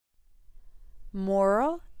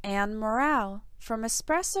Moral and morale from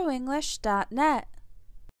espressoenglish.net.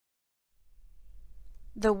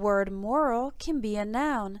 The word moral can be a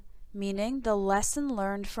noun, meaning the lesson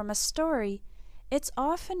learned from a story. It's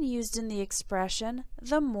often used in the expression,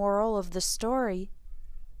 the moral of the story.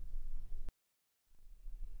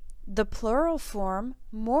 The plural form,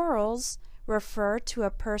 morals, refer to a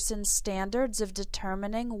person's standards of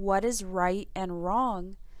determining what is right and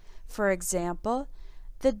wrong. For example,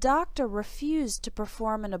 the doctor refused to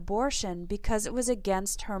perform an abortion because it was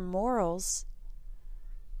against her morals.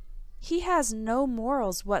 He has no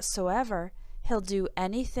morals whatsoever. He'll do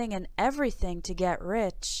anything and everything to get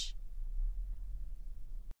rich.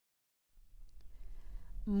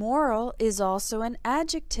 Moral is also an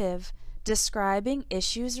adjective describing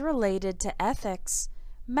issues related to ethics,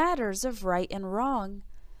 matters of right and wrong.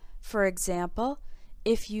 For example,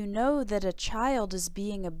 if you know that a child is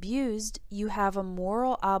being abused, you have a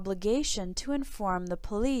moral obligation to inform the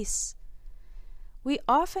police. We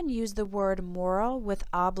often use the word moral with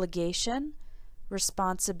obligation,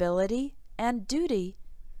 responsibility, and duty.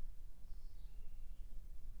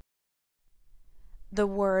 The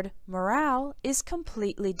word morale is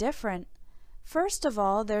completely different. First of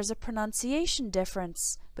all, there's a pronunciation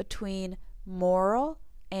difference between moral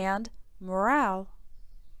and morale.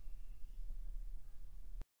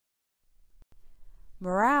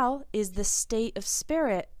 Morale is the state of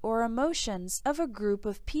spirit or emotions of a group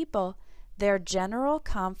of people, their general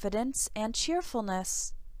confidence and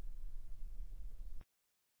cheerfulness.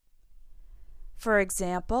 For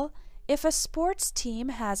example, if a sports team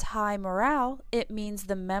has high morale, it means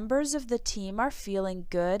the members of the team are feeling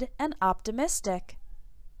good and optimistic.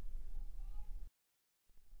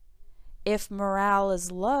 If morale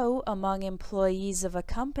is low among employees of a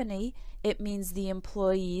company, it means the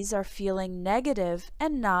employees are feeling negative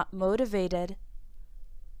and not motivated.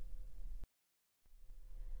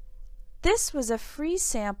 This was a free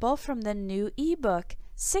sample from the new ebook,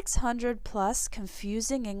 600 Plus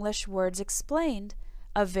Confusing English Words Explained,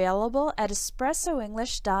 available at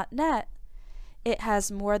espressoenglish.net. It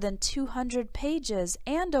has more than 200 pages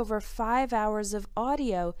and over 5 hours of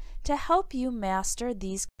audio to help you master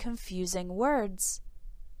these confusing words.